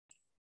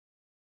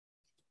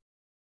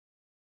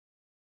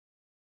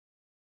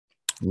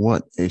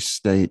What a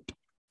state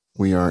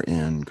we are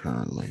in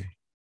currently.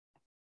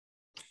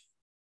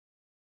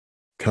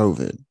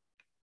 COVID,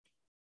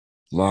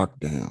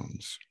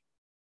 lockdowns,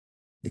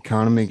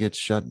 economy gets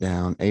shut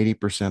down.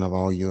 80% of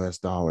all US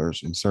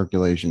dollars in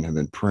circulation have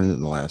been printed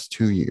in the last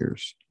 2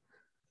 years.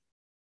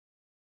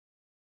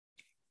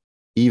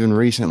 Even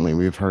recently,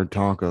 we've heard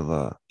talk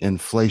of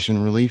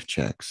inflation relief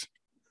checks,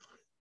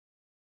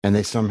 and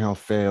they somehow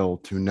fail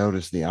to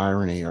notice the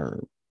irony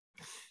or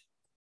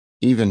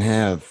even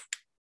have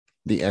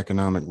the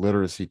economic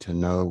literacy to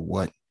know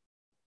what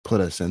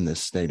put us in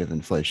this state of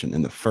inflation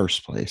in the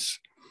first place.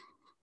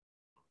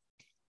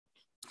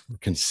 We're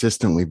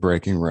consistently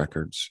breaking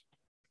records.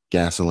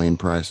 Gasoline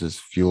prices,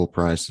 fuel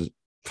prices,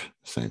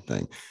 same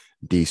thing.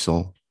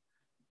 Diesel,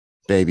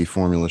 baby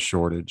formula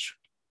shortage.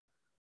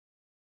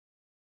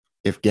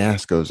 If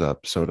gas goes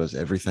up, so does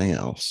everything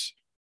else.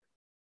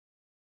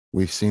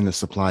 We've seen the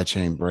supply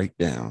chain break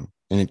down,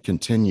 and it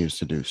continues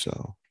to do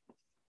so.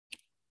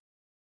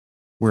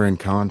 We're in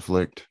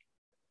conflict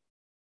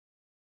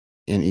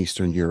in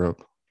Eastern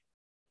Europe,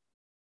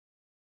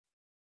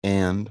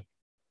 and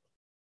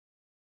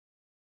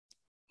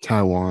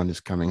Taiwan is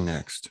coming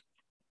next.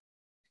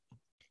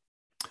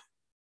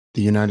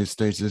 The United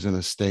States is in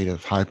a state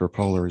of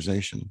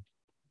hyperpolarization,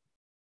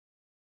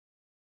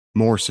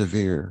 more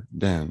severe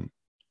than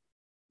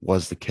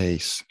was the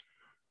case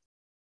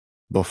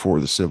before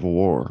the Civil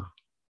War.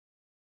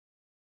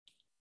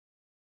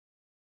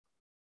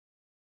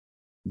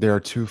 There are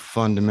two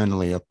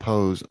fundamentally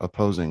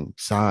opposing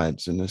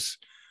sides in this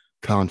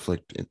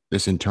conflict,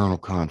 this internal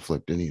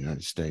conflict in the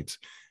United States,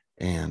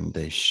 and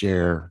they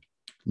share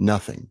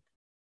nothing.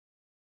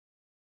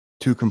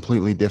 Two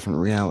completely different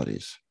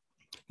realities.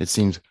 It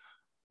seems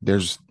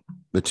there's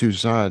the two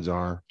sides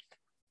are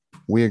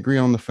we agree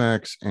on the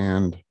facts,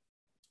 and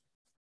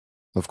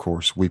of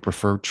course, we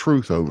prefer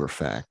truth over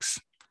facts.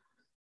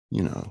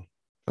 You know,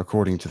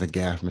 according to the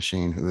gaff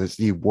machine, who is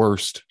the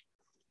worst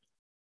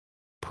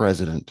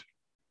president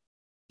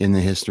in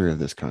the history of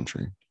this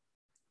country.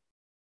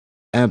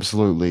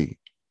 Absolutely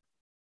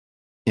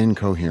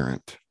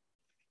incoherent.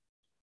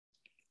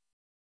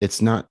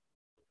 It's not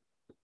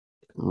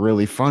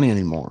really funny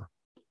anymore.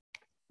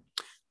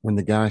 When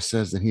the guy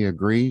says that he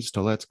agrees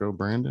to let's go,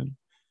 Brandon,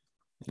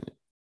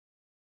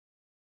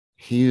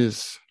 he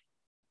is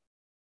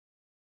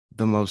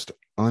the most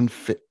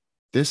unfit.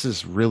 This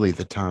is really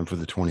the time for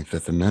the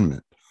 25th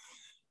Amendment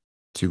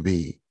to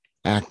be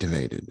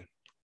activated.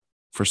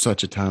 For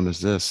such a time as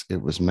this,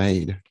 it was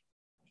made.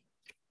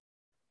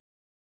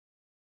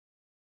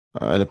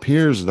 It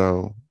appears,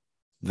 though,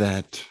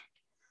 that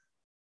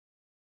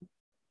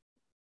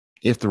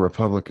if the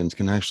Republicans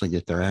can actually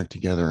get their act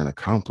together and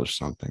accomplish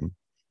something,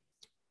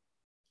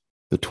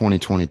 the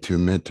 2022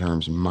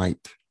 midterms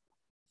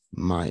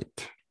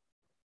might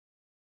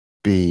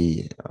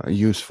be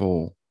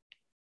useful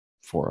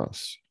for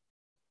us.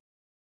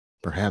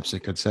 Perhaps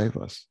it could save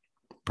us.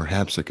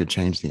 Perhaps it could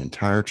change the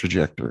entire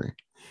trajectory.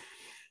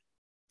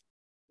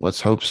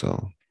 Let's hope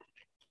so.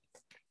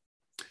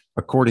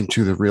 According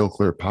to the Real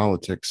Clear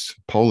Politics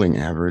polling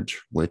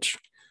average, which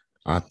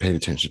I've paid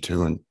attention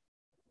to in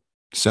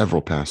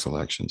several past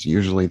elections,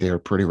 usually they are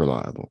pretty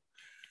reliable.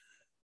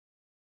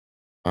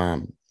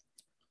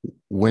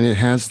 When it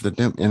has in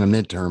a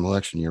midterm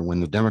election year, when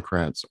the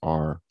Democrats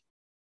are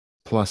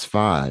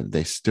 +5,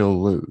 they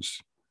still lose.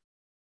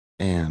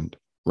 And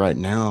right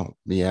now,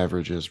 the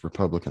average is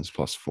Republicans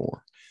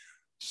 +4.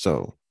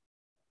 So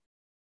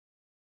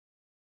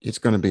it's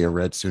going to be a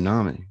red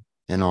tsunami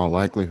in all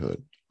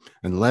likelihood,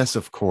 unless,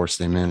 of course,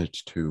 they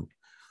manage to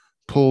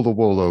pull the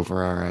wool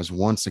over our eyes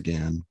once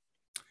again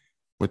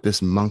with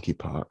this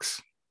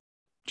monkeypox.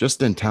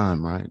 Just in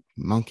time, right?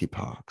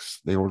 Monkeypox.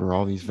 They order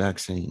all these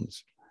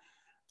vaccines.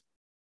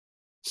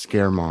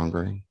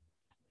 Scaremongering.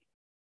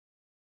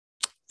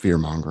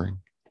 Fear-mongering.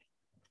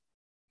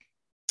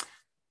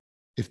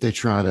 If they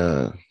try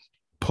to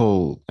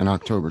pull an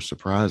October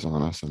surprise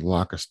on us and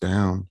lock us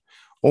down,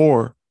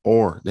 or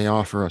they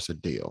offer us a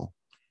deal.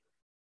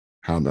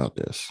 How about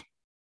this?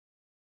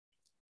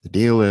 The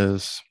deal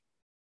is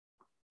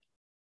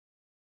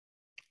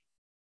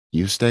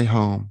you stay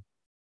home.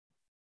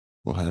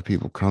 We'll have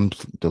people come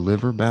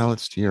deliver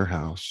ballots to your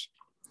house,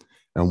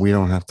 and we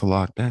don't have to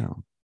lock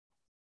down.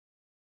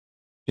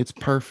 It's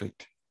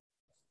perfect.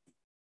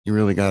 You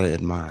really got to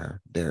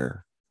admire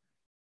their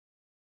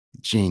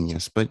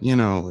genius, but you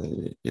know,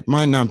 it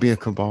might not be a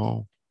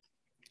cabal.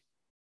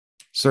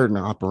 Certain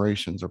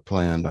operations are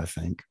planned, I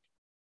think,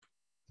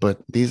 but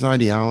these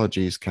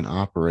ideologies can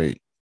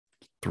operate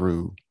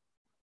through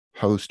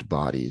host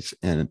bodies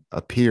and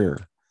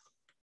appear,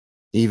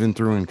 even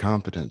through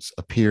incompetence,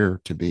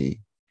 appear to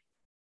be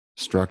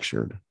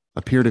structured,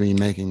 appear to be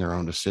making their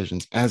own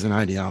decisions as an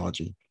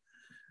ideology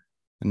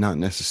and not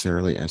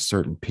necessarily as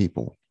certain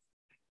people.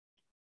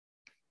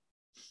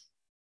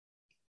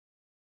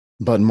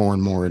 But more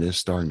and more, it is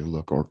starting to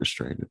look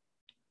orchestrated.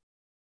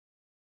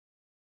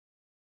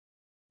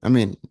 I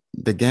mean,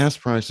 the gas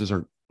prices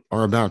are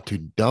about to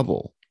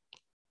double.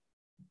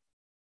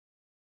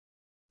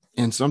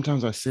 And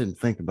sometimes I sit and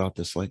think about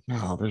this, like,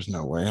 no, there's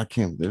no way. I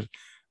can't,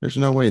 there's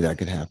no way that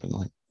could happen.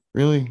 Like,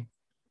 really?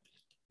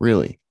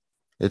 Really?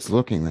 It's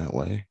looking that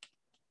way.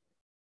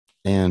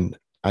 And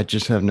I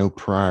just have no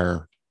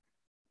prior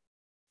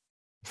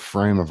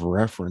frame of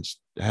reference,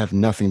 have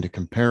nothing to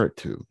compare it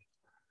to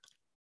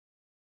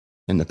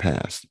in the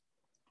past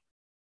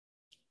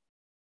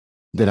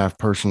that I've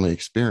personally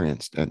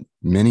experienced. And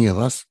many of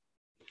us,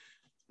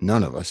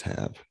 none of us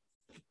have.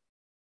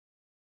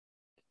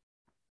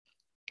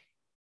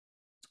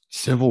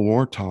 Civil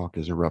war talk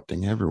is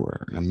erupting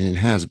everywhere. I mean, it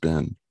has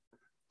been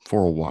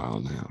for a while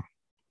now.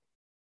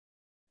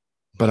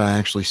 But I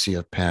actually see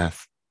a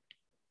path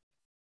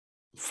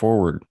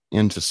forward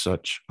into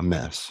such a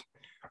mess,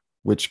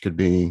 which could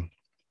be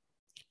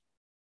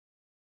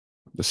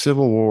the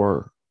Civil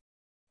War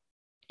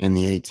in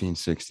the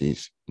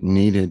 1860s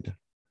needed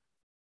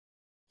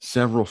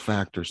several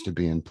factors to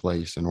be in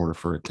place in order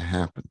for it to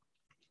happen.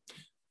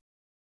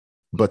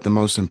 But the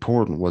most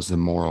important was the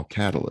moral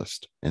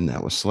catalyst, and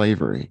that was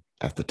slavery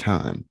at the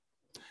time.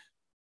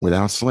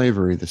 Without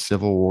slavery, the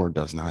Civil War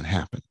does not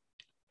happen.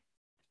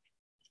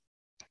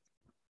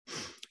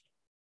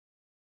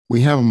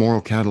 We have a moral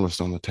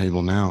catalyst on the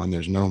table now, and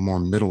there's no more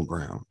middle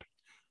ground.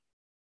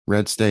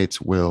 Red states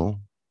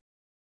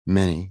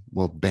many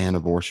will ban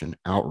abortion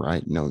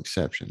outright, no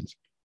exceptions.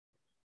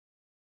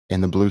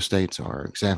 And the blue states are exactly